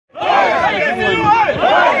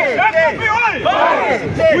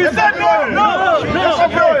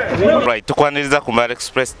Right, tukwaniriza ku Mara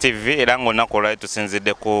Express TV era ng'onaku lwali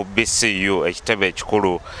tusinzidde ku BCU ekitebe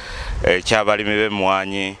ekikulu ekyabalimi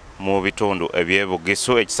b'emmwanyi mu bitundu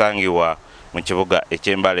eby'Ebugisu ekisangibwa mu kibuga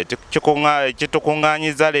eky'Embale.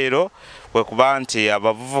 Ekitukuŋŋaanyiza leero kwe kuba nti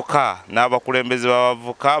abavubuka n'abakulembeze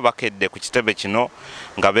b'abavubuka bakedde ku kitebe kino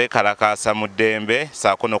nga beekalakaasa mu ddembe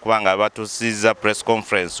saako n'okuba nga batuusizza press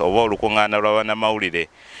conference oba olukuŋŋaana lw'abannamawulire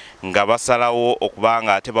nga basalawo okuba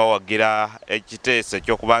nga ate bawagira ekiteeso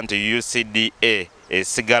ekyokuba nti UCDA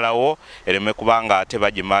esigalawo ereme kuba nga ate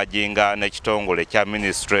bagimajinga n'ekitongole kya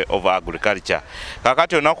Ministry of Agriculture.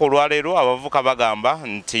 Kakati olunaku olwaleero abavubuka bagamba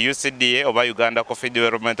nti UCDA oba Uganda Coffee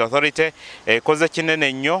Development Authority ekoze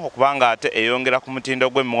kinene nnyo okuba nga ate eyongera ku mutindo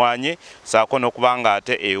gw'emmwanyi saako n'okuba nga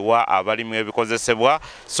ate ewa abalimu ebikozesebwa,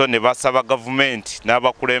 so ne basaba gavumenti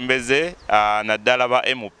n'abakulembeze naddala ba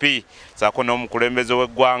MP saako n'omukulembeze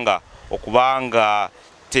w'eggwanga okuba nga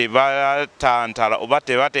tebatantala oba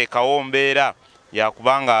tebateekawo mbeera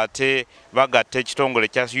yakubanga ate bagatta ekitongole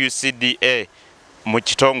kya UCDA mu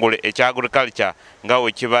kitongole ekya agriculture nga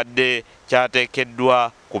we kibadde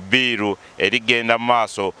kyateekeddwa ku biiru erigenda mu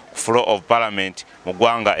maaso ku floor of parliament mu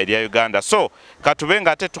ggwanga erya Uganda. So katube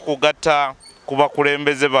nga ate tukugatta ku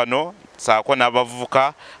bakulembeze bano saako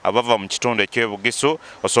n'abavubuka abava mu kitundu eky'Ebugisu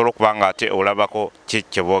osobola okuba nga ate olabako ki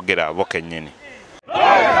kye boogera bo kennyini.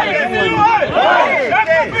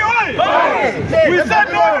 We said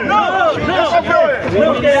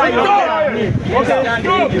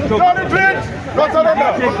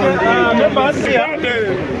members here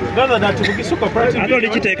gathered at Bugisu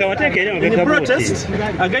Cooperative in protest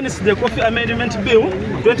against the Coffee Amendment Bill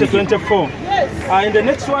 2024. In the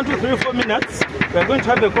next 1 to 3 or 4 minutes, we are going to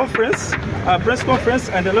have a conference, a press conference,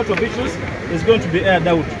 and a lot of issues is going to be aired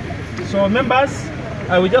out. So members,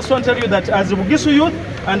 we just want to tell you that as the Bugisu Youth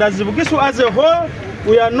and as the Bugisu as a whole,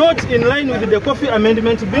 we are not in line with the Coffee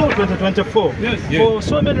Amendment Bill 2024 for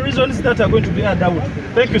so many reasons that are going to be aired out.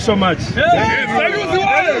 Thank you so much.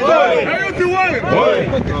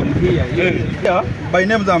 By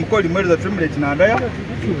name, I'm called Mwereza Trimlet Nandaya,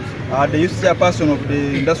 the youth chairperson of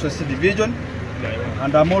the Industrial City Division,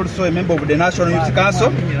 and I'm also a member of the National Youth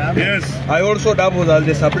Council. Yes. I also double as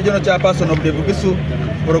the sub-regional chairperson of the Bugisu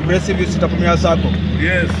Progressive Youth Tapumia Circle.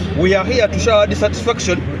 Yes. We are here to show our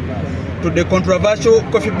dissatisfaction to the controversial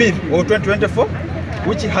coffee bill of 2024,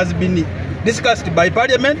 which has been discussed by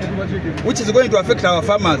Parliament, which is going to affect our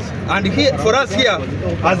farmers. And here, for us here,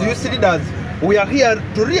 as youth leaders, we are here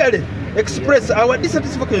to really express our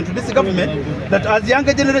dissatisfaction to this government that as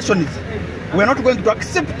younger generations, we are not going to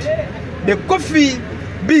accept the coffee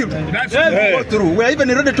bill go through. We are even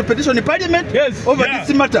ready to petition the Parliament over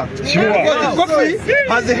this matter. Sure. Because the coffee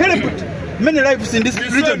has helped many lives in this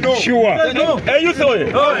region. Sure.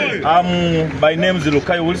 My name is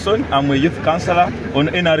Lukai Wilson. I'm a youth councillor on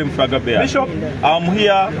NRM Fragabea. Bishop, I'm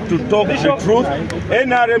here to talk the truth.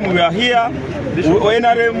 NRM, we are here.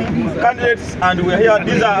 NRM candidates, and we are here.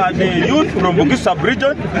 These are the youth from Bugisu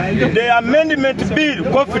sub-region. The amendment bill,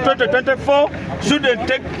 Coffee 2024, shouldn't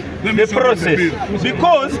take the process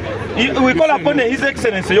because we call upon His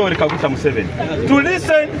Excellency Yoweri Kaguta Museveni to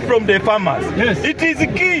listen from the farmers. It is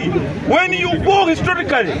key. When you go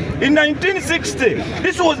historically, in 1960,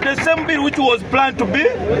 this was the same bill which was planned to be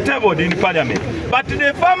tabled in Parliament. But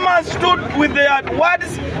the farmers stood with their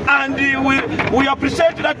words, and we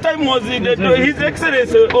appreciate that time was His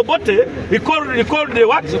Excellency Obote. He called the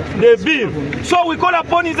what? The bill. So we call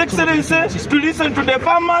upon His Excellency to listen to the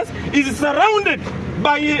farmers. He is surrounded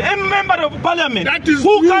by a member of Parliament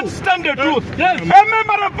who can't stand the truth. A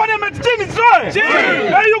member of Parliament, a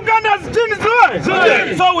Uganda's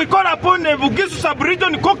So we call upon the Bugisu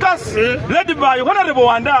sub-region caucus led by Honorable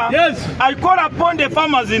Wanda. I call upon the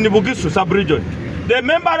farmers in the Bugisu sub-region. The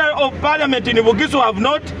member of Parliament in Bugisu have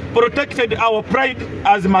not protected our pride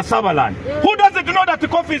as Masaba land. Who doesn't know that the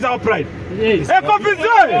coffee is our pride? A coffee is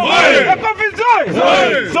joy! A coffee is joy!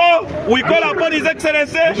 So we call upon His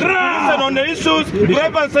Excellency to listen on the issues,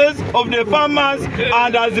 grievances of the farmers,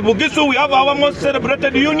 and as the Bugisu, we have our most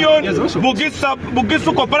celebrated union,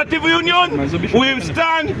 Bugisu Cooperative Union. We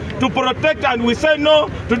stand to protect, and we say no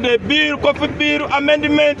to the bill, coffee bill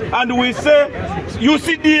amendment, and we say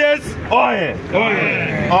UCDA's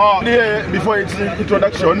before its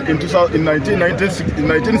introduction in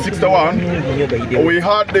 1961, we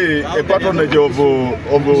had a patronage of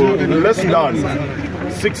less than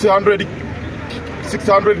 600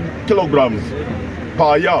 kilograms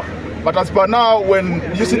per year But as per now, when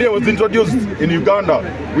UCDA was introduced in Uganda,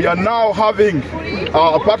 we are now having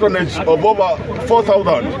a patronage of over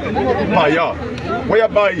 4,000 per year,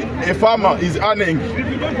 whereby a farmer is earning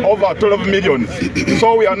over 12 million.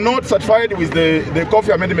 So we are not satisfied with the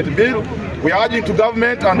coffee amendment bill. We are urging to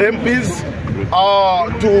government and MPs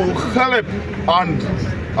to help and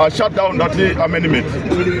shut down that amendment.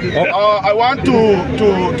 I want to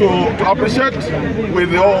appreciate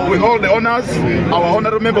with all the honors our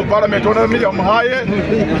honorable member of parliament, Honorable Miriam Haye.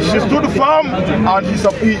 She stood firm and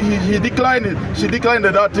she declined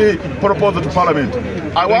that proposal to parliament.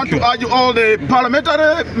 I want to urge all the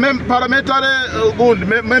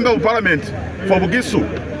member of parliament for Bugisu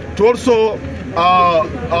to also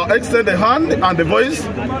extend the hand and the voice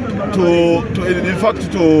to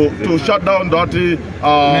shut down that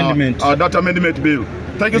amendment bill.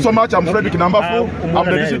 Thank you so much. I'm Frederick Nambafu. I'm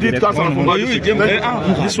the District Youth Councillor from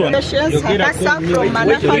This one. You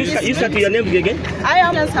start your name again? I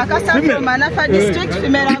am Hakasa from Manafa District,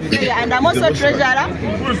 Female Affairs, and I'm also Treasurer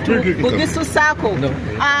Bugisu Sako.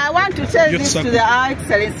 I want to tell this to our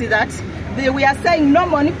Excellency that we are saying no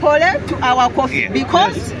monopoly to our coffee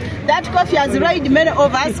because that coffee has raised many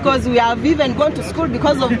of us because we have even gone to school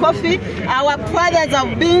because of coffee. Our fathers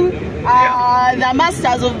have been the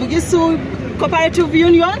masters of Bugisu Cooperative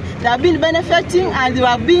Union. They have been benefiting and they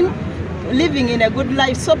have been living in a good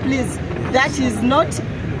life. So please, that is not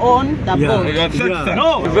on the board.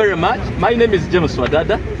 No, very much. My name is James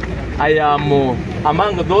Wadada. I am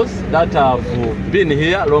among those that have been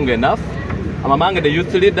here long enough. I'm among the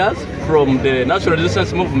youth leaders from the National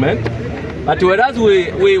Resistance Movement. But whereas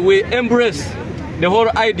we embrace the whole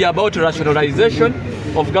idea about rationalization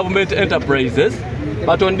of government enterprises,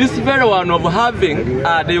 but on this very one of having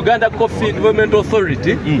the Uganda Coffee Development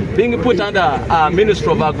Authority being put under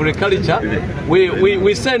Ministry of Agriculture,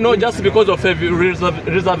 we say no just because of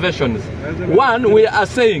reservations. One, we are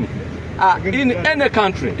saying in any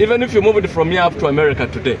country, even if you move it from here up to America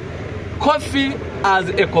today, coffee as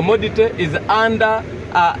a commodity is under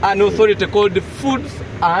an authority called Foods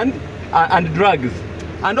and Drugs.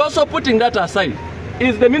 And also putting that aside,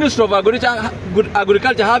 is the Ministry of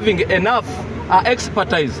Agriculture having enough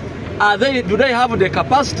expertise? Do they have the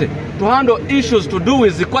capacity to handle issues to do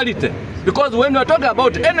with equality? Because when we're talking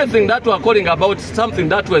about anything that we're calling about something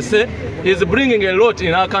that we say is bringing a lot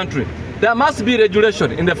in our country, there must be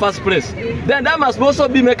regulation in the first place. Then there must also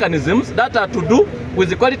be mechanisms that are to do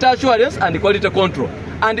with quality assurance and quality control.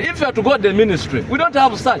 And if you are to go to the ministry, we don't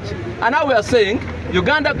have such. And now we are saying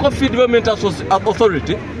Uganda Coffee Development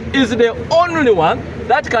Authority is the only one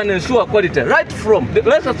that can ensure quality. Right from,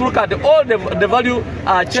 let's just look at all the value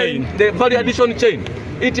chain, the value addition chain.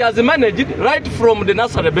 It has managed right from the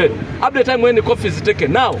nursery bed up the time when the coffee is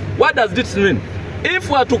taken. Now, what does this mean?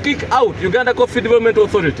 If we are to kick out Uganda Coffee Development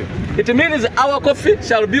Authority, it means our coffee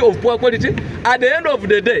shall be of poor quality. At the end of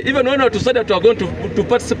the day, even when we are to say that we are going to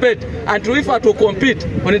participate and if we are to compete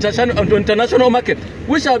on international market,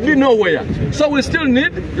 we shall be nowhere. So we still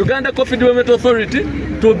need Uganda Coffee Development Authority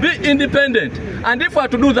to be independent. And if we are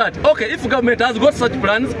to do that, okay, if government has got such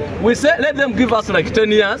plans, we say let them give us like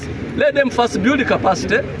 10 years, let them first build the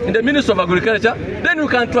capacity in the Ministry of Agriculture, then we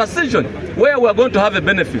can transition where we are going to have a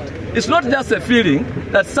benefit. It's not just a feeling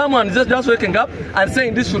that someone is just waking up and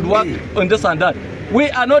saying this should work on this and that. We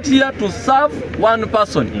are not here to serve one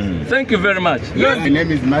person. Thank you very much. My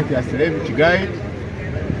name is Matthias Levi Chigai.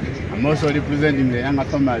 I'm also representing the younger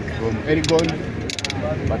farmers from Erigon,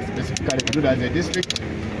 but specifically Bududa as a district.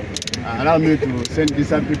 Allow me to send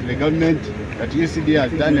this up to the government that UCDA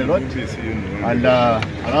has done a lot, and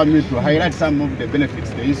allow me to highlight some of the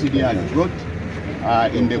benefits the UCDA has brought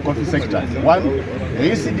in the coffee sector. One, the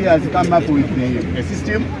UCDA has come up with a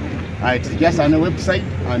system. It's just on a website,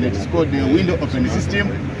 and it's called the window open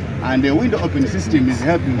system. And the window open system is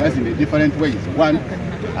helping us in different ways. One,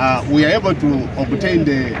 we are able to obtain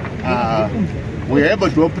the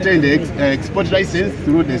export license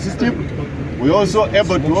through the system. We're also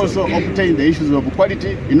able to obtain the issues of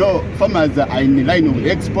quality. You know, farmers are in the line of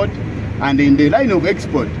export, and in the line of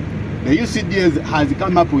export, the UCDA has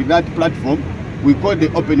come up with that platform we call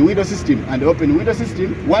the open window system. And the open window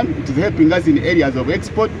system, one, it is helping us in areas of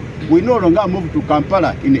export. We no longer move to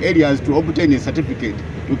Kampala in areas to obtain a certificate.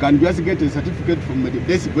 You can just get a certificate from the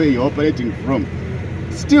place where you're operating from.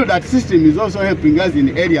 Still, that system is also helping us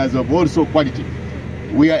in areas of also quality.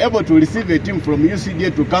 We are able to receive a team from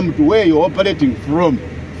UCDA to come to where you're operating from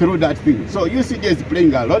through that thing. So UCDA is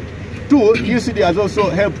playing a lot. Two, UCDA has also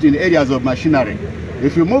helped in areas of machinery.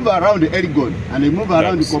 If you move around the Erigon and you move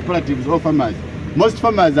around the cooperatives or farmers, most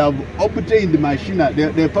farmers have obtained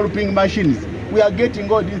the pulping machines. We are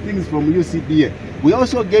getting all these things from UCDA. We're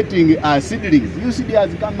also getting seedlings. UCDA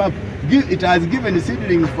has come up, it has given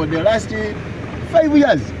seedlings for the last 5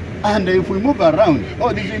 years. And if we move around,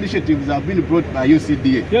 all these initiatives have been brought by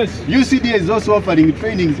UCDA. Yes. UCDA is also offering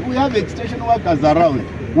trainings. We have extension workers around.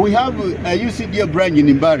 We have a UCDA branch in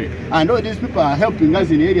Imbari. And all these people are helping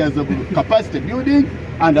us in areas of capacity building,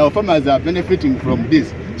 and our farmers are benefiting from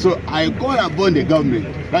this. So I call upon the government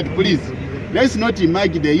that please, let's not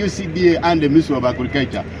imagine the UCDA and the Ministry of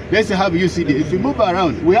Agriculture. Let's have UCDA. If we move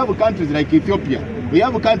around, we have countries like Ethiopia. We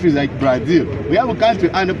have countries like Brazil. We have a country,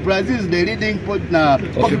 and Brazil is the leading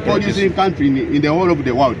coffee producing country in the whole of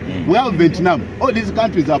the world. We have Vietnam. All these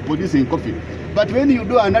countries are producing coffee. But when you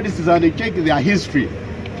do analysis and check their history,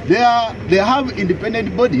 they have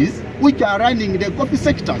independent bodies which are running the coffee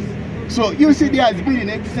sectors. So UCDA has been in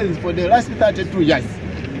existence for the last 32 years.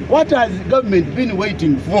 What has government been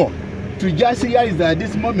waiting for? To just realize at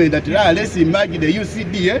this moment that let's imagine the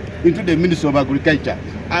UCDA into the Ministry of Agriculture.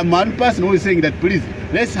 I'm one person who is saying that please,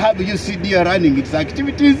 let's have UCDA running its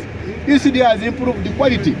activities. UCDA has improved the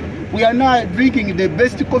quality. We are now drinking the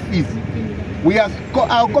best coffees.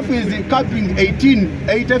 Our coffee is capping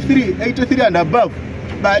 83 and above.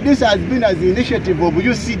 But this has been as the initiative of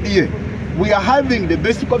UCDA. We are having the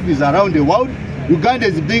best coffees around the world. Uganda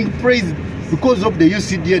is being praised because of the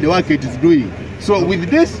UCDA, the work it is doing. So with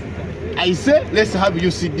this, I say let's have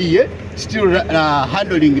UCDA still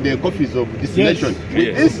handling the coffees of this nation.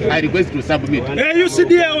 With this, I request to submit. Hey,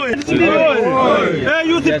 UCDA! Hey,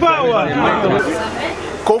 youth power!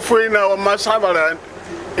 Coffee in our Masabaland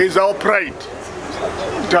is our pride.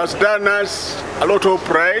 It has done us a lot of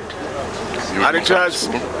pride, and it has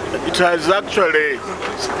actually,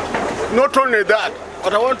 not only that,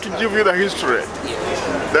 but I want to give you the history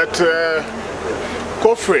that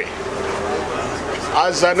coffee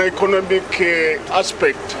as an economic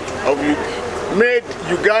aspect of made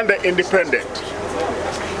Uganda independent.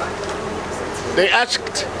 They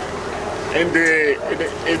asked in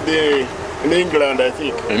England, I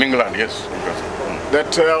think. In England, yes.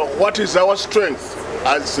 That what is our strength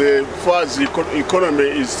as far as the economy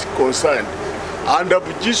is concerned? And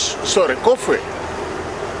coffee,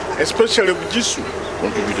 especially Bugisu,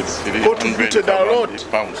 contributed a lot.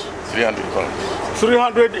 Pounds, 300 pounds.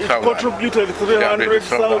 300, it contributed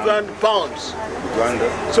 300,000 pounds. Uganda.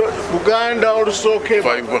 So Uganda also came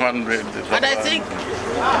 500. And I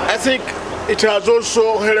think it has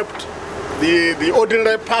also helped the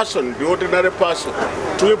ordinary person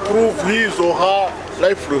to improve his or her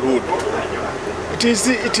livelihood. It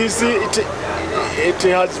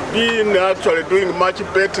has been actually doing much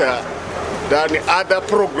better than other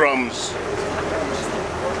programs,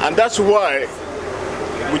 and that's why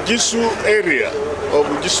Bugisu area or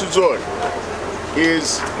Bugisu zone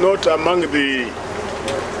is not among the,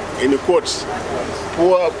 in quotes,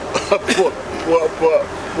 poor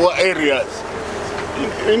areas.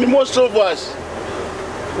 In most of us,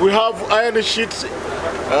 we have iron sheet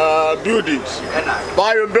buildings.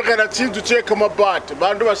 Bayombeka na chintu cheka mabati,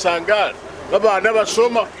 bandu basangala, baba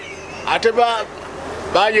nabasoma, ateba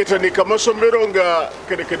bayetanika masomero nga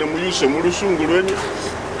kene muyuse mulusungulweni,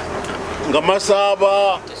 nga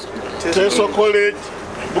Masaba, Teso College,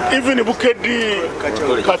 even Bukedi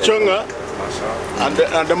Kachonga, and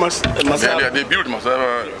Masaba. They built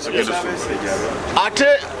Masaba secondary school.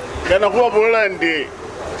 Ate Ganakuwa Bolandi,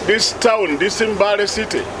 this town, this Mbale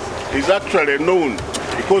city, is actually known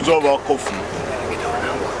because of our coffee.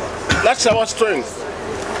 That's our strength.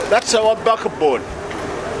 That's our backbone.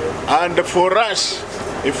 And for us,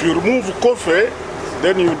 if you remove coffee,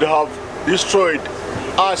 then you would have destroyed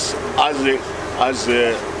us as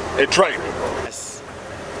a tribe.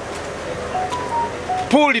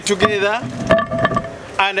 Pulled together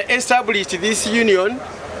and established this union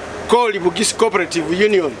called Bugisu Cooperative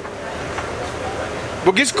Union.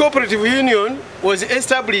 Bugisu Cooperative Union was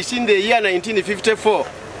established in the year 1954,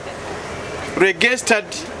 registered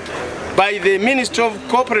by the Ministry of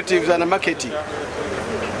Cooperatives and Marketing.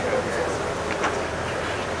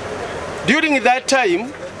 During that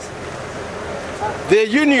time, the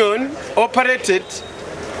union operated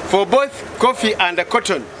for both coffee and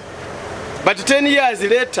cotton. But 10 years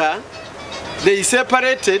later, they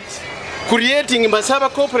separated, creating Masaba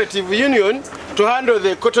Cooperative Union to handle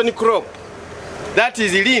the cotton crop. That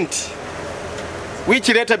is lint, which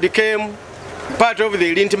later became part of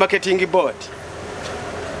the lint marketing board.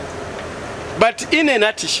 But in a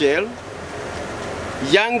nutshell,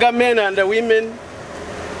 younger men and women,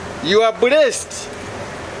 you are blessed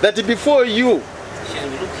that before you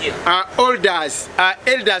are elders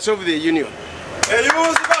of the union.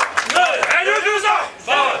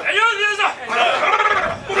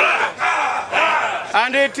 And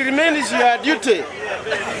And it remains your duty.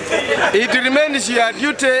 It remains your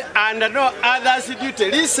duty and no other's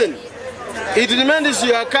duty. Listen, it remains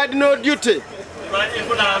your cardinal duty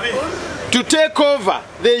to take over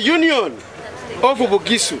the union of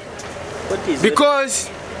Bugisu, because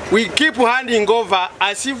we keep handing over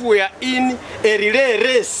as if we are in a relay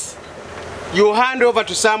race. You hand over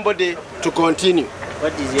to somebody to continue.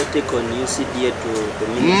 What is your take on UCDA to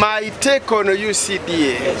the ministry? My take on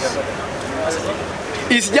UCDA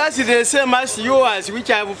is just the same as yours, which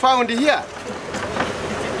I have found here.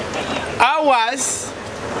 Ours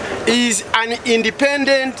is an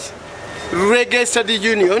independent registered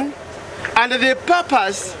union, and the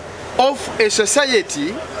purpose of a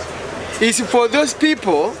society is for those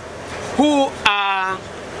people who are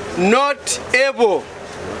not able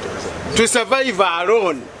to survive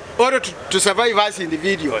alone or to survive as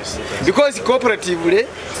individuals. Because cooperatively,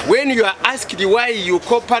 when you are asked why you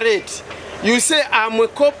cooperate, you say, I'm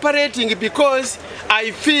cooperating because I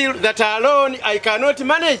feel that alone I cannot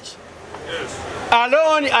manage.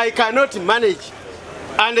 Alone I cannot manage.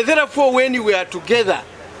 And therefore when we are together,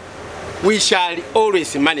 we shall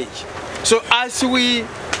always manage. So as we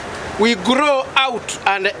grow out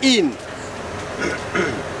and in,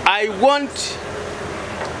 I want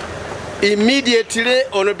immediately,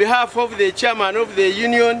 on behalf of the chairman of the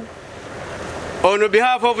union, on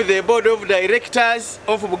behalf of the board of directors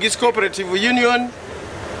of Bugisu Cooperative Union,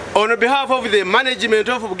 on behalf of the management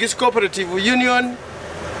of Bugisu Cooperative Union,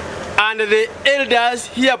 and the elders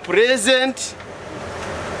here present,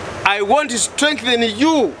 I want to strengthen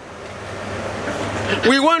you.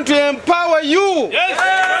 We want to empower you. Yes.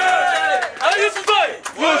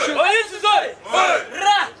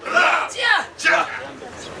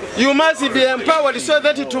 You must be empowered so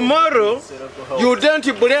that tomorrow you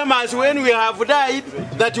don't blame us when we have died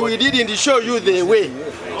that we didn't show you the way.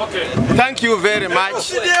 Okay. Thank you very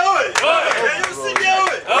much.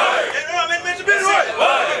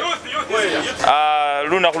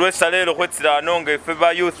 Luna kulwesa lero kwetsira nonge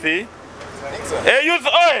feba youth. Youth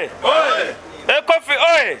oi! Coffee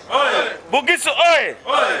oi! Bugisu oi!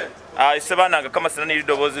 Isebana kama sinani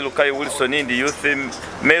lidobozi Lukai Wilson in the youth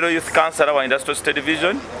Mero Youth Councillor wa Industrial State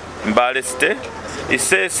Division Mbale State.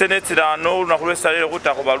 Ise Senate no na kulwesa lero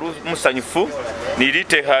kutakuba musanyifu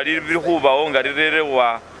nilite haliri bihuba onga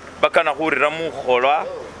lirerewa bakana kurira mu khola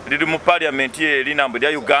liri mu parliament ye linambo lya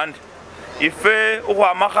Uganda. Ife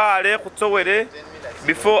uwa makale kutsowere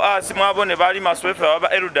before us mwabone bali maswefe aba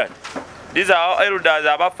elders. These are our elders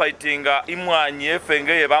aba fighting imwanyi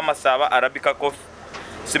efenge ye bamasaba Arabica coffee.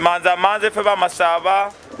 Simanza manze fe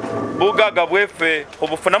bamasaba bugaga bwefe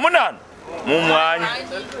obufuna munana mumwanyi.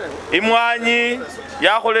 Imwanyi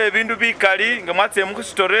yakole ebindu bikali nga mwatse mu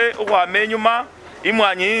history uwa menyuma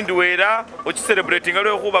imwanyi ndwera ochi celebrating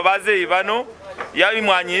lwe kuba baze ibano ya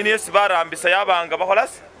imwanyi ni sibarambisa yabanga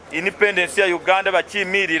bakolasi independence ya Uganda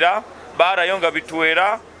bachimirira barayonga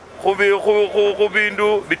bitwera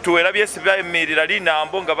kubindu bitwera byesi byayimirira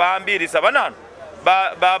linambo nga bahambirisa banana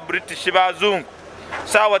ba British bazungu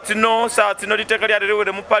sawa tino liteka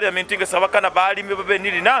lyalerewe mu parliament nga sabakana bali mbe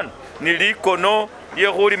nili nana nilikono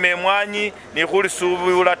ye khuli memwanyi ni khuli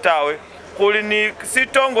subula tawe khuli ni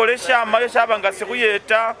sitongole shama yabanga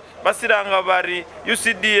sikuyeta basiranga bari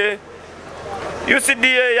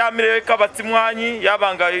UCDA yamire kabatsimwanyi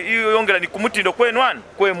yabanga yongera ni kumutindo kwenwana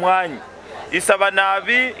kwemwanyi isaba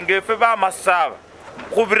nabi ngefe ba masaba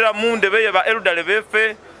kubira munde beye ba eludale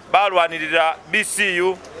befe balwanirira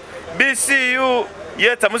BCU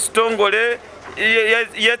yeta musitongole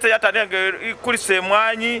yeta yatanenge kulise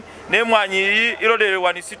mwanyi nemwanyi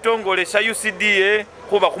iroderwa ni sitongole sha UCDA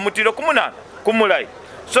kuba kumutiro kumunana kumulai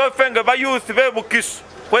so fenge ba youth be Bugisu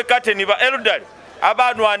kwekate ni ba eludale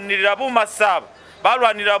abanwanirira bu masaba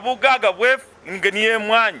balwanira bugaga bwefu ngeniye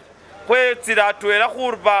mwanyi kwetsira twera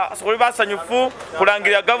kurba sokoli basanyufu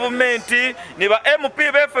kulangira government ni ba MP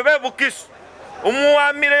befe be Bugisu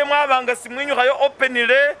umuwamire mwabanga simwinyuka yo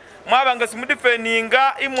openile mwabanga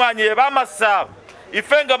simudifeninga imwanye bamasaba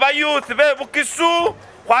ifenga ba youth be Bugisu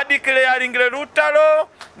kwadikile yaringire lutalo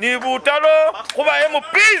ni butalo kuba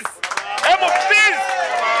MPs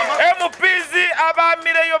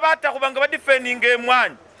abamire yo bata kubanga badifeninga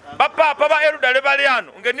emwanyi bapapa ba eludale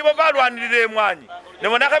baliano nge nibo balwanirire emwanyi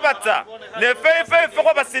nebonaka batsa ne fefe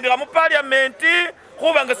ko basindika mu parliament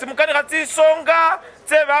kubanga simukani katisonga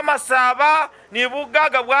tseba amasaba ni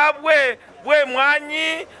bugaga bwabwe bwe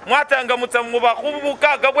mwanyi mwatanga mutsamuba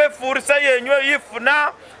kubukaga bwe furisa yenywe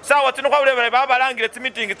yifuna sawa tino kwa bule babalangire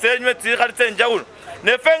meeting tsenywe tsikhali tsenjawulo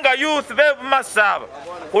ne fenga youth be masaba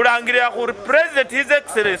kulangire ku president his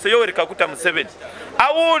excellency Yoweri Kaguta Museveni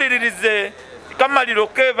awuliririze kamalilo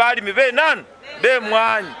ke balimi benani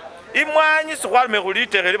bemwanyi imwanyi sikhwalume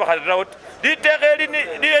khulitekheli bakhalirawo ta litekheli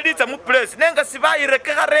liza mu place nenga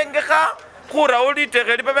sibayirekekharengekha khurawo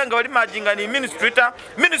litekheli babenga bali majinga ni ministry ta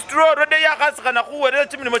ministry already yakhasikhana khuwerera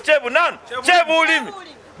chimilimo chebunani chebulimi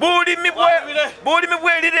bulimi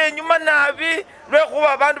bwelile enyuma nabi lwekhuba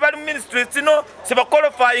abandu bali mu ministry tsino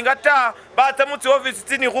sibaqualifyinga ta batsa mu tsiofisi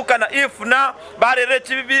tsini khukana ifuna barere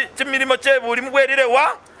chimilimo chebulimi bwelile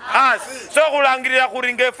wa asi so khulangilila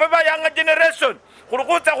khuri ngefwe ba young generation khuli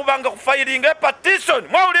khutsa khubanga khufailinga petition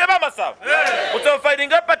mwawulile bamasaba khutsa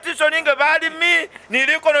khufailinga petition inge balimi ni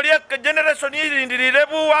likono lye generation ilindilile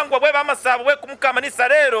buwangwa bwe bamasaba bwe kumukamanisa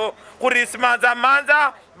lero khurisimanza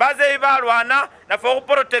manza bazeyi balwana nafe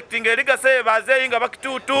khuprotecting eligase bazeyi nga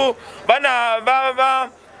bakitutu bana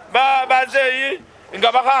bazeyi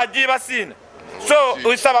nga bakhaji basina so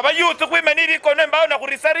usaba bayuthi kwimeni likono mbawona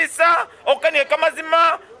khurisarisa okanie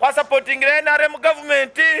kamazima khwasupporting NRM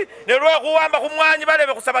government nelwe khuwamba khumwanyi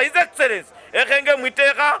balebe khusaba his excellence ekhenge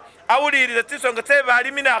mwitekha awulilile tsisonga tse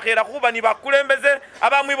balimi nakhela khuba ni bakulembeze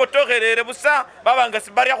abamwibotokhelele busa babanga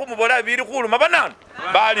sibarya khumubola bili khuluma banana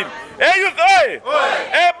balimi youth oye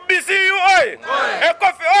BCU oye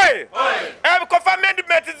Kofi oye Kofi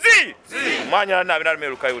amendment zi mwanya nabi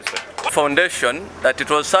nalimeruka yulisa foundation that it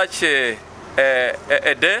was such a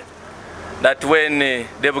day that when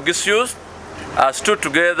the Bugisu Youths stood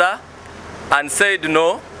together and said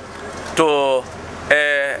no to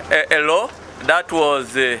a law that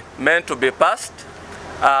was meant to be passed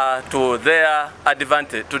to their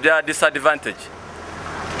advantage, to their disadvantage.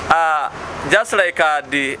 Just like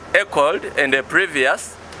the echoed in the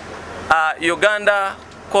previous, Uganda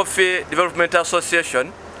Coffee Development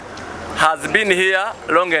Association has been here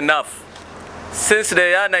long enough, since the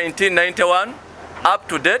year 1991 up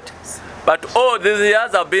to date, but all these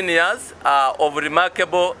years have been years of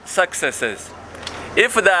remarkable successes.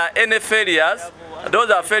 If there are any failures, those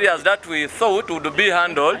are failures that we thought would be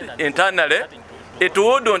handled internally. It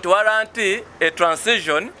wouldn't warrant a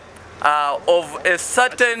transition of a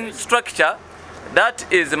certain structure that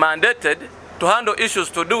is mandated to handle issues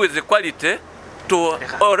to do with equality to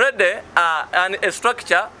already a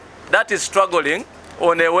structure that is struggling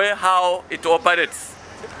on a way how it operates.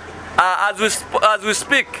 As we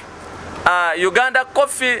speak, Uganda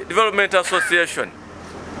Coffee Development Association,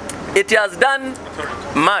 it has done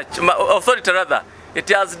much, it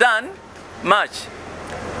has done much.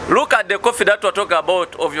 Look at the coffee that we're talking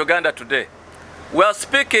about of Uganda today. We are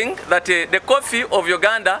speaking that the coffee of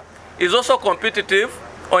Uganda is also competitive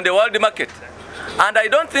on the world market. And I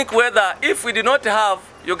don't think whether if we did not have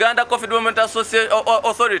Uganda Coffee Development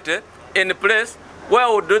Authority in place, where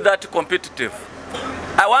would do that competitive?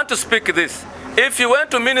 I want to speak this. If you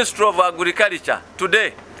went to Ministry of Agriculture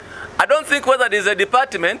today, I don't think whether there is a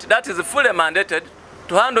department that is fully mandated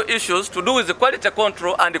to handle issues to do with the quality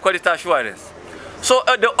control and the quality assurance. So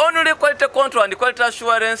the only quality control and the quality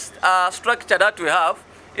assurance structure that we have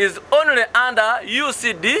is only under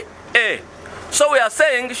UCDA. So we are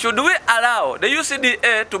saying, should we allow the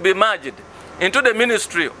UCDA to be merged into the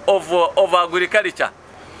Ministry of Agriculture?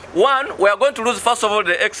 One, we are going to lose first of all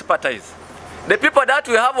the expertise. The people that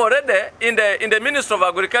we have already in the Ministry of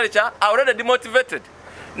Agriculture are already demotivated.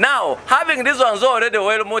 Now, having these ones already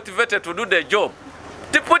well motivated to do the job,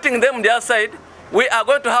 putting them their side, we are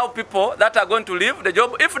going to have people that are going to leave the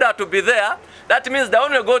job. If they are to be there, that means they're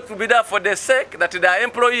only going to be there for the sake that they are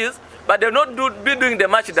employees, but they're not be doing the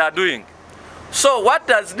much they are doing. So what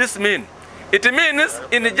does this mean? It means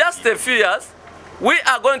in just a few years, we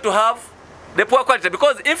are going to have the poor quality,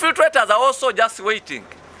 because infiltrators are also just waiting.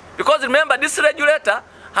 Because remember, this regulator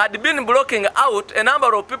had been blocking out a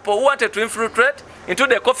number of people who wanted to infiltrate into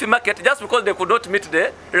the coffee market just because they could not meet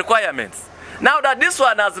the requirements. Now that this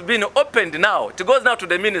one has been opened now, it goes now to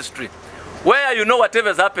the ministry, where you know whatever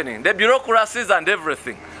is happening, the bureaucracies and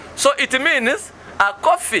everything. So it means a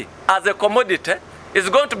coffee as a commodity is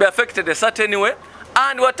going to be affected a certain way,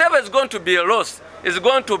 and whatever is going to be a loss is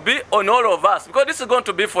going to be on all of us, because this is going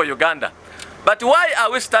to be for Uganda. But why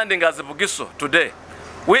are we standing as Bugisu today?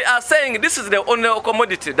 We are saying this is the only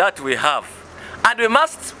commodity that we have, and we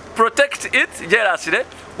must protect it jealously.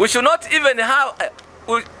 We should not even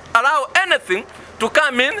allow anything to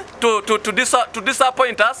come in to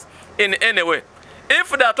disappoint us in any way.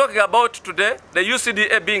 If they are talking about today, the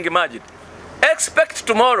UCDA being merged, expect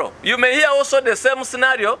tomorrow, you may hear also the same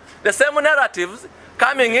scenario, the same narratives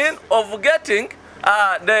coming in of getting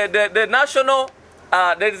the national,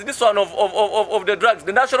 there is this one of the drugs,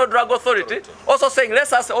 the National Drug Authority, also saying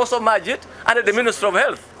let us also merge it under the Ministry of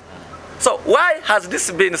Health. So why has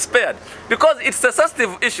this been spared? Because it's a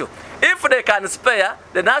sensitive issue. if they can spare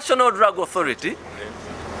the National Drug Authority,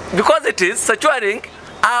 because it is securing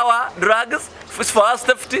our drugs for our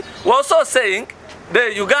safety, we're also saying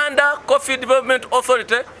the Uganda Coffee Development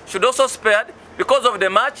Authority should also spare because of the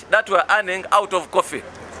much that we're earning out of coffee.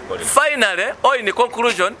 Finally, or in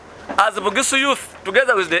conclusion, as Bugisu Youth,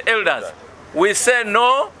 together with the elders, we say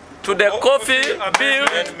no to the Coffee Bill,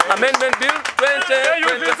 Amendment Bill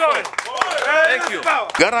 2024. Thank you.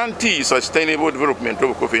 Guarantee sustainable development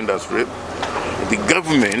of coffee industry, the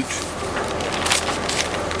government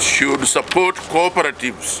should support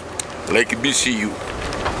cooperatives like BCU.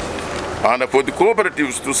 And for the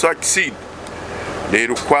cooperatives to succeed, they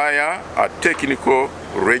require a technical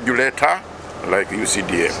regulator like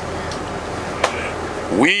UCDA.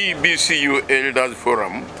 We, BCU Elders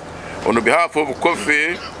Forum, on behalf of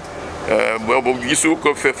coffee, Bugisu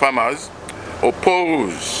coffee farmers,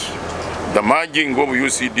 oppose the merging of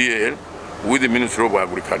UCDA with the Ministry of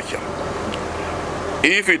Agriculture.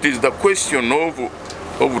 If it is the question of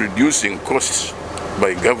reducing costs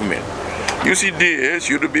by government, UCDA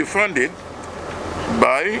should be funded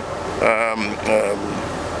by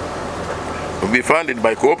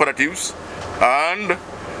cooperatives and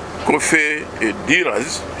coffee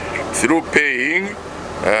dealers through paying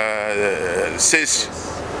cess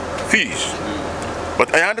fees.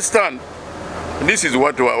 But I understand this is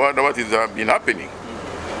what is been happening,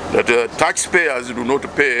 that taxpayers do not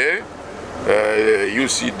pay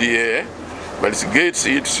UCDA, but it gets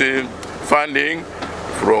its funding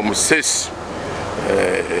from cess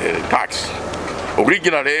tax.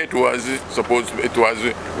 Originally it was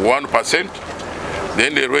 1%,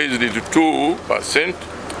 then they raised it to 2%,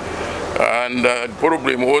 and the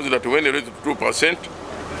problem was that when they raised it to 2%,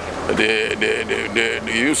 the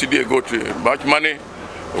UCDA got much money,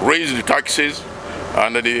 raised the taxes,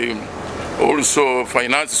 and they also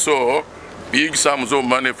financed so big sums of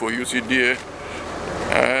money for UCDA,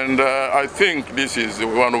 and I think this is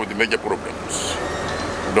one of the major problems.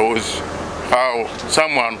 How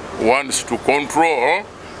someone wants to control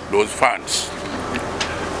those funds.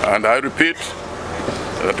 And I repeat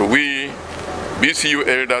that we, BCU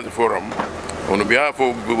Elders Forum, on behalf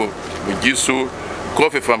of Bugisu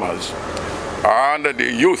coffee farmers and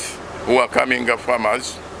the youth who are coming up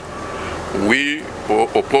farmers, we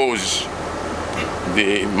oppose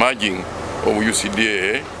the merging of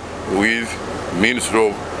UCDA with Ministry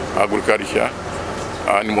of Agriculture,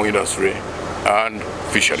 Animal Industry, and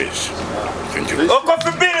Fisheries. Thank you.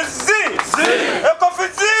 Coffee Bill Z! Coffee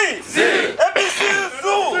Z! ABC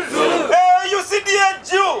Zoo! UCDA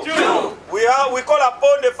Jew! We call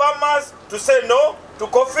upon the farmers to say no to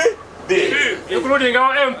coffee bill. Including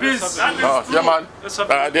our MPs. Yeah, man.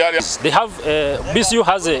 They have, BCU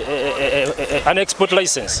has an export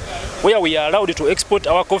license where we are allowed to export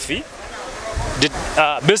our coffee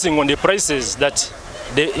based on the prices that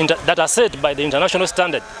are set by the international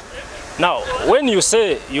standard. Now, when you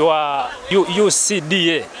say you are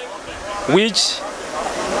UCDA, which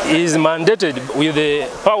is mandated with the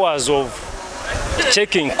powers of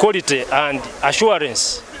checking quality and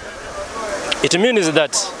assurance, it means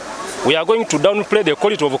that we are going to downplay the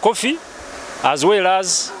quality of coffee as well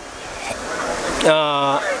as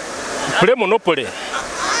play monopoly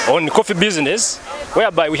on coffee business,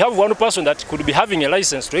 whereby we have one person that could be having a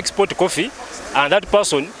license to export coffee, and that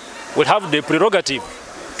person will have the prerogative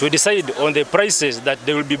to decide on the prices that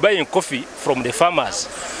they will be buying coffee from the farmers.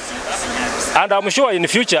 And I'm sure in the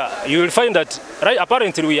future you will find that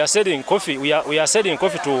apparently we are selling coffee. We are selling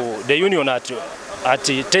coffee to the union at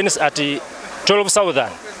 12,000.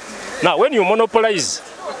 Now, when you monopolize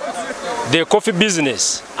the coffee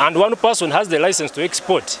business and one person has the license to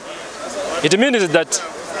export, it means that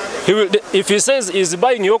if he says he's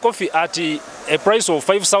buying your coffee at a price of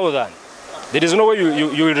 5,000, there is no way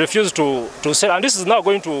you will refuse to sell. And this is now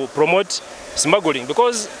going to promote smuggling,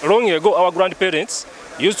 because long ago our grandparents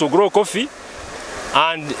used to grow coffee,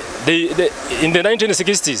 and in the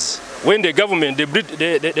 1960s, when the government,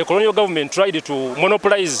 the colonial government tried to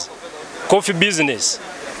monopolize coffee business,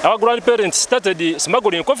 our grandparents started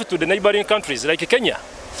smuggling coffee to the neighboring countries like Kenya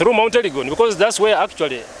through Mount Elgon, because that's where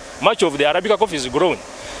actually much of the Arabica coffee is grown.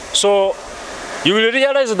 So you will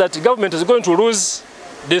realize that the government is going to lose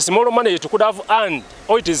the small money it could have earned,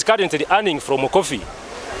 or it is currently earning from coffee,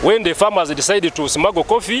 when the farmers decided to smuggle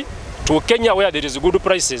coffee to Kenya, where there is good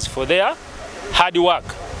prices for their hard work.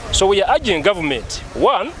 So we are urging government,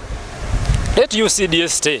 one, let UCDA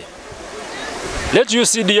stay. Let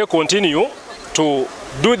UCDA continue to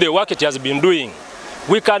do the work it has been doing.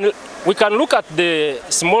 We can look at the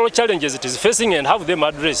small challenges it is facing and have them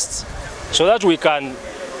addressed, so that we can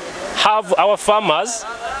have our farmers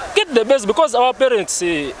get the best, because our parents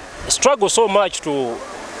struggle so much to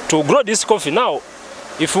grow this coffee now.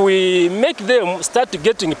 If we make them start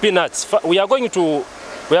getting peanuts, we are going to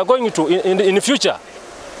in the future,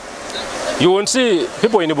 you won't see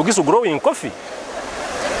people in Bugisu growing coffee.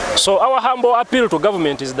 So our humble appeal to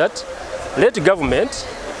government is that let government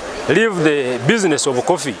leave the business of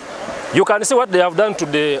coffee. You can see what they have done to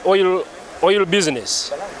the oil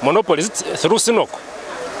business, monopolies through Sinok,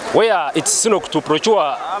 where it's Sinok to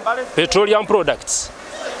procure petroleum products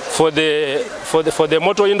for the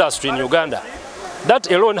motor industry in Uganda.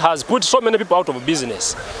 That alone has put so many people out of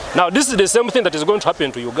business. Now this is the same thing that is going to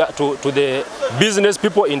happen to the business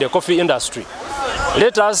people in the coffee industry.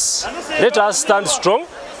 Let us stand strong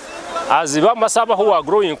as the Masaba who are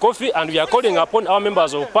growing coffee, and we are calling upon our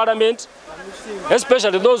members of parliament,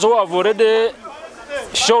 especially those who have already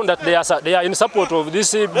shown that they are in support of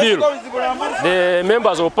this bill. The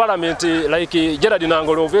members of parliament like Gerard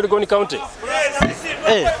Nangolo of Elgon County.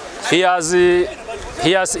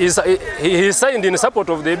 He signed in support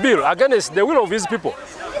of the bill against the will of his people,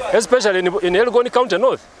 especially in Elgon County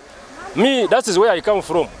North. Me, that is where I come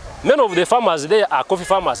from. Many of the farmers there are coffee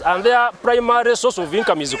farmers, and their primary source of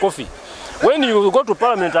income is coffee. When you go to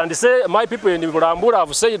parliament and say, my people in Bulambura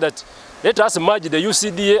have said that let us merge the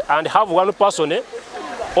UCDA and have one person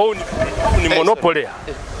own monopoly,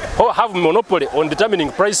 or have monopoly on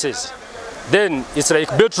determining prices, then it's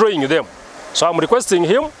like betraying them. So I'm requesting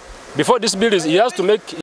him, before this bill is, he has to make